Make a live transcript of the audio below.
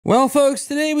Well, folks,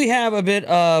 today we have a bit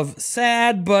of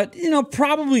sad, but,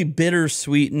 probably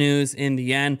bittersweet news in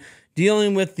the end,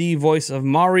 dealing with the voice of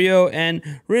Mario and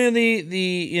really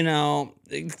the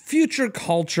future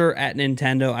culture at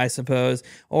Nintendo, I suppose,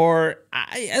 or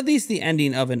at least the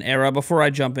ending of an era. Before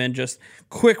I jump in, just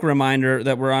quick reminder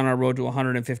that we're on our road to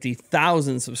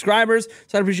 150,000 subscribers.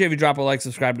 So I'd appreciate if you drop a like,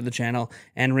 subscribe to the channel,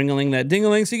 and ring-a-ling that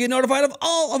ding-a-ling so you get notified of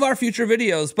all of our future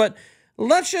videos. But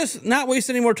let's just not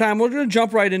waste any more time. We're going to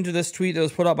jump right into this tweet that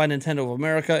was put out by Nintendo of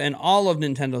America and all of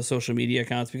Nintendo's social media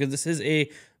accounts, because this is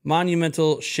a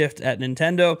monumental shift at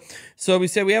Nintendo. So we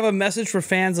said we have a message for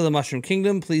fans of the Mushroom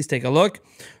Kingdom. Please take a look.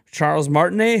 Charles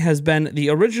Martinet has been the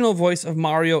original voice of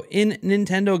Mario in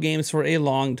Nintendo games for a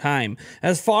long time,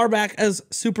 as far back as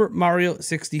Super Mario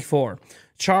 64.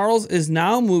 Charles is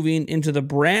now moving into the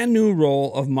brand new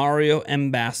role of Mario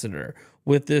Ambassador.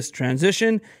 With this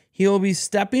transition, he will be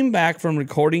stepping back from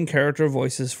recording character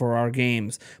voices for our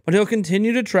games, but he'll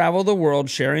continue to travel the world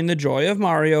sharing the joy of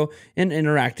Mario and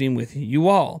interacting with you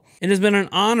all. It has been an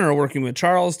honor working with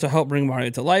Charles to help bring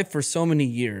Mario to life for so many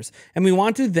years, and we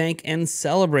want to thank and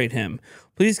celebrate him.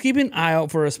 Please keep an eye out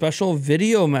for a special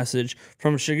video message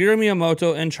from Shigeru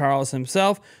Miyamoto and Charles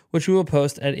himself, which we will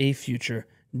post at a future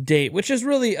date, which is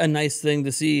really a nice thing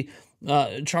to see.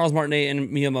 Charles Martinet and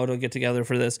Miyamoto get together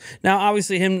for this. Now,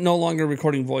 obviously, him no longer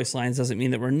recording voice lines doesn't mean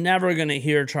that we're never going to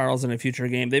hear Charles in a future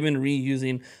game. They've been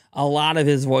reusing a lot of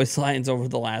his voice lines over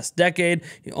the last decade,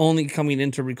 only coming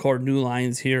in to record new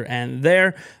lines here and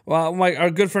there. Well, our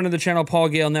good friend of the channel, Paul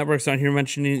Gale Networks, on here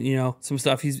mentioning, some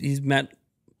stuff. He's met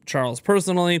Charles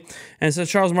personally, and says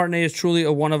Charles Martinet is truly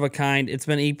a one-of-a-kind. It's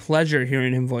been a pleasure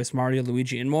hearing him voice Mario,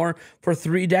 Luigi, and more for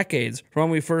 3 decades. From when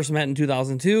we first met in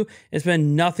 2002, it's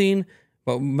been nothing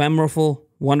but memorable,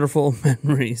 wonderful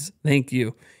memories. Thank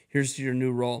you. Here's to your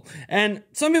new role. And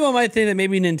some people might think that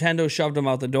maybe Nintendo shoved him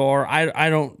out the door. I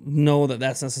don't know that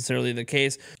that's necessarily the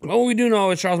case. But what we do know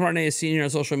is Charles Martinet is seen here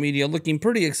on social media looking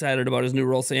pretty excited about his new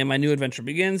role, saying, "My new adventure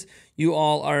begins. You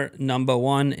all are number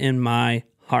one in my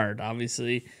heart."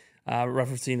 Obviously,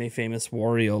 referencing a famous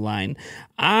Wario line.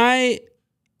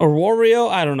 Or Wario,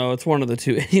 I don't know. It's one of the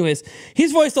two. Anyways,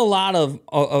 he's voiced a lot of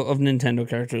Nintendo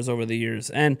characters over the years,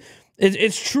 and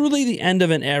it's truly the end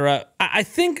of an era. I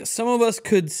think some of us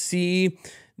could see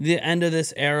the end of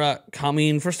this era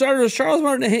coming. For starters, Charles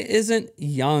Martinet isn't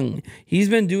young. He's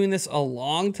been doing this a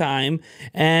long time,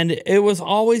 and it was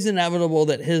always inevitable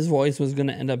that his voice was going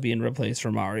to end up being replaced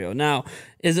for Mario. Now,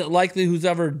 is it likely who's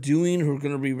going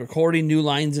to be recording new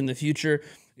lines in the future,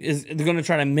 is they're going to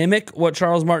try to mimic what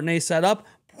Charles Martinet set up?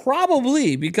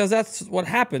 Probably, because that's what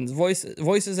happens.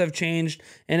 Voices have changed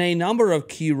in a number of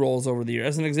key roles over the years.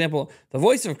 As an example, the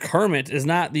voice of Kermit is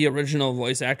not the original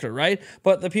voice actor, right?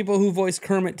 But the people who voice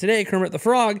Kermit today, Kermit the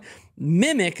Frog,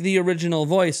 mimic the original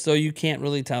voice, so you can't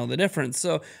really tell the difference.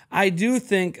 So I do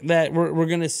think that we're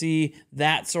going to see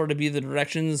that sort of be the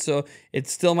direction. So it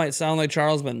still might sound like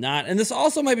Charles, but not. And this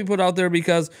also might be put out there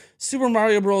because Super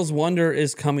Mario Bros. Wonder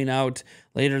is coming out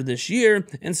later this year,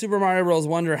 and Super Mario Bros.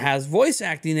 Wonder has voice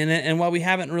acting in it. And while we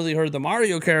haven't really heard the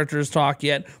Mario characters talk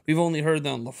yet, we've only heard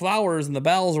the flowers and the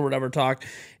bells or whatever talk.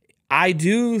 I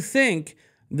do think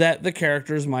that the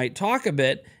characters might talk a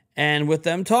bit, and with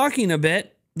them talking a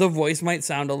bit, the voice might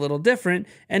sound a little different,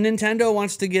 and Nintendo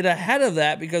wants to get ahead of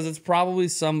that because it's probably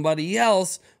somebody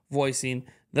else voicing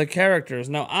the characters.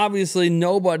 Now, obviously,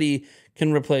 nobody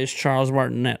can replace Charles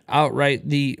Martinet outright.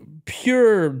 The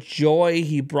pure joy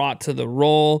he brought to the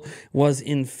role was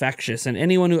infectious, and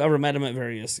anyone who ever met him at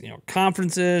various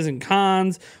conferences and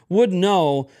cons would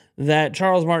know that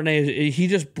Charles Martinet, he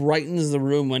just brightens the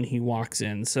room when he walks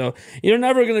in. So you're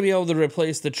never going to be able to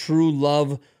replace the true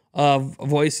love of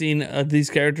voicing these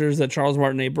characters that Charles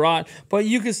Martinet brought, but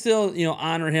you can still,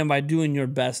 honor him by doing your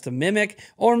best to mimic,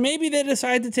 or maybe they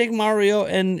decide to take Mario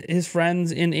and his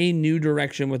friends in a new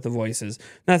direction with the voices.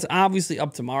 That's obviously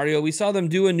up to Mario. We saw them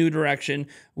do a new direction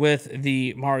with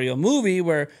the Mario movie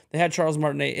where they had Charles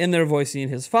Martinet in there voicing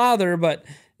his father, but,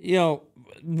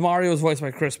 Mario was voiced by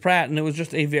Chris Pratt, and it was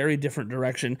just a very different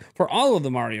direction for all of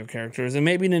the Mario characters. And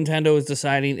maybe Nintendo is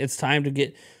deciding it's time to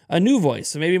get a new voice.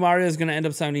 So maybe Mario is going to end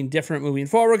up sounding different moving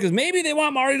forward, because maybe they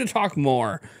want Mario to talk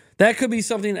more. That could be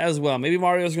something as well. Maybe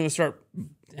Mario is going to start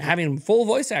having full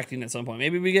voice acting at some point.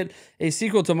 Maybe we get a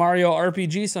sequel to Mario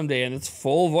RPG someday, and it's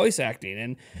full voice acting.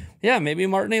 And yeah, maybe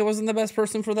Martinet wasn't the best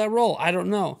person for that role. I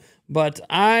don't know. But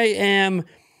I am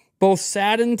both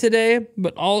saddened today,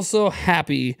 but also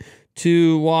happy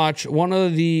to watch one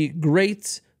of the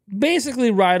greats basically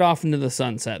ride off into the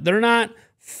sunset. They're not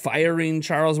firing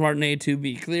Charles Martinet, to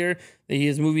be clear. that he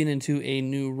is moving into a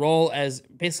new role as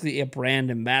basically a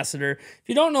brand ambassador. If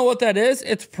you don't know what that is,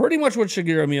 it's pretty much what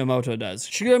Shigeru Miyamoto does.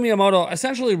 Shigeru Miyamoto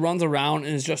essentially runs around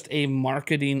and is just a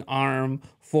marketing arm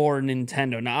for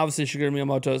Nintendo. Now, obviously, Shigeru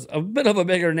Miyamoto is a bit of a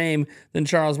bigger name than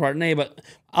Charles Martinet, but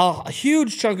a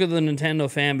huge chunk of the Nintendo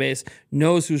fan base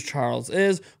knows who Charles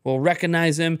is, will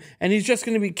recognize him, and he's just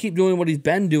going to keep doing what he's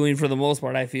been doing for the most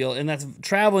part, I feel, and that's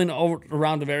traveling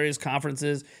around to various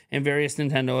conferences and various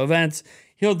Nintendo events.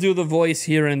 He'll do the voice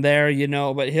here and there, you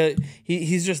know, but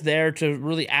he's just there to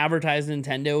really advertise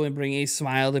Nintendo and bring a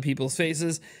smile to people's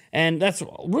faces, and that's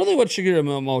really what Shigeru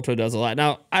Miyamoto does a lot.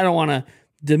 Now, I don't want to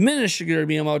diminish Shigeru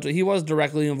Miyamoto. He was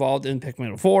directly involved in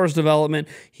Pikmin 4's development.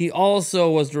 He also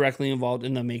was directly involved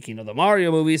in the making of the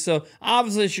Mario movie. So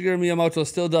obviously Shigeru Miyamoto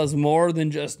still does more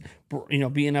than just, you know,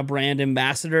 being a brand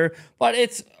ambassador, but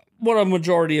it's what a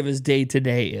majority of his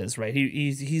day-to-day is, right?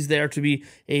 He's there to be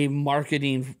a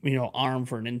marketing, you know, arm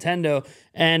for Nintendo.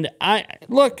 And I'm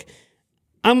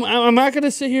not going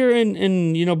to sit here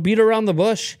and, you know, beat around the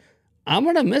bush. I'm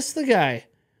going to miss the guy.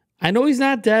 I know he's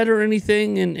not dead or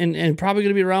anything, and probably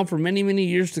going to be around for many, many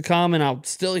years to come, and I'll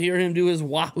still hear him do his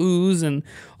wahoos and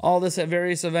all this at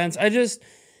various events. I just,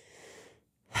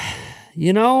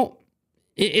 you know,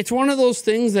 it's one of those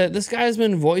things that this guy's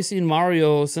been voicing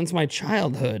Mario since my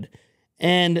childhood,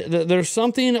 and there's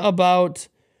something about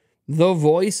the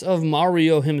voice of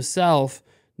Mario himself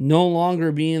no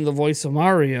longer being the voice of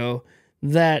Mario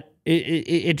that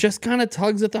it just kind of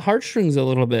tugs at the heartstrings a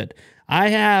little bit. I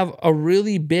have a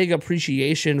really big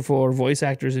appreciation for voice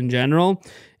actors in general,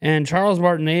 and Charles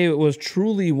Martinet was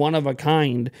truly one of a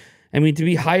kind. I mean, to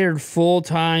be hired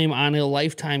full-time on a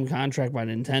lifetime contract by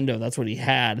Nintendo, that's what he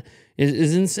had,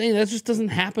 is insane. That just doesn't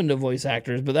happen to voice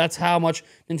actors, but that's how much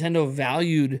Nintendo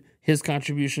valued his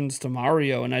contributions to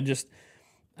Mario, and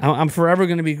I'm forever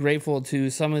going to be grateful to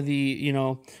some of the, you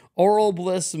know, oral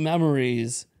bliss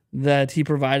memories that he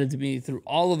provided to me through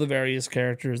all of the various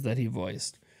characters that he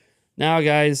voiced. Now,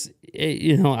 guys,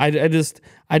 you know, I just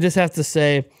have to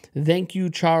say thank you,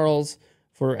 Charles,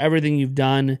 for everything you've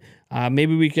done.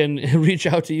 Maybe we can reach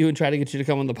out to you and try to get you to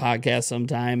come on the podcast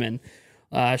sometime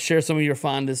and share some of your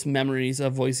fondest memories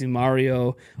of voicing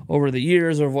Mario over the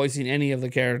years, or voicing any of the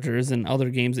characters in other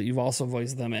games that you've also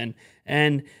voiced them in.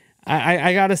 And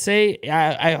I gotta say,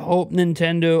 I hope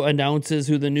Nintendo announces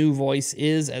who the new voice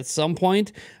is at some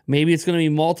point. Maybe it's going to be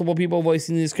multiple people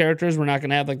voicing these characters. We're not going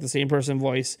to have like the same person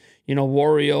voice, you know,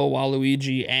 Wario,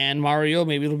 Waluigi, and Mario.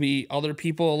 Maybe it'll be other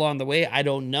people along the way. I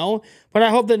don't know. But I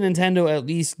hope that Nintendo at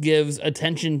least gives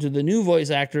attention to the new voice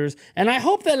actors. And I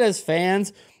hope that as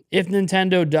fans, if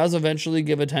Nintendo does eventually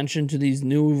give attention to these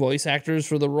new voice actors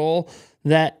for the role,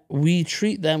 that we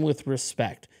treat them with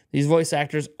respect. These voice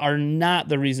actors are not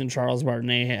the reason Charles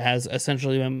Martinet has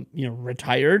essentially been, you know,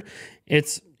 retired.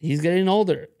 He's getting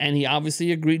older, and he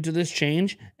obviously agreed to this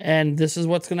change, and this is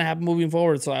what's going to happen moving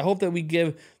forward. So I hope that we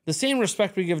give the same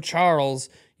respect we give Charles,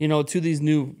 you know, to these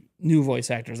new voice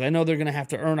actors. I know they're going to have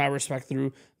to earn our respect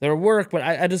through their work, but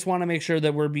I just want to make sure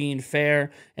that we're being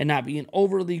fair and not being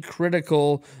overly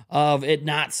critical of it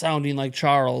not sounding like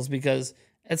Charles, because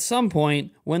at some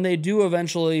point, when they do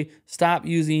eventually stop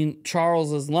using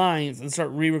Charles's lines and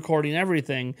start re-recording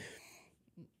everything,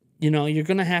 you know, you're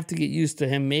going to have to get used to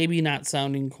him maybe not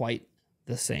sounding quite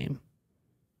the same.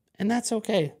 And that's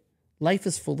okay. Life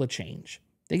is full of change.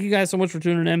 Thank you guys so much for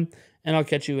tuning in, and I'll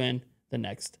catch you in the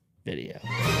next video.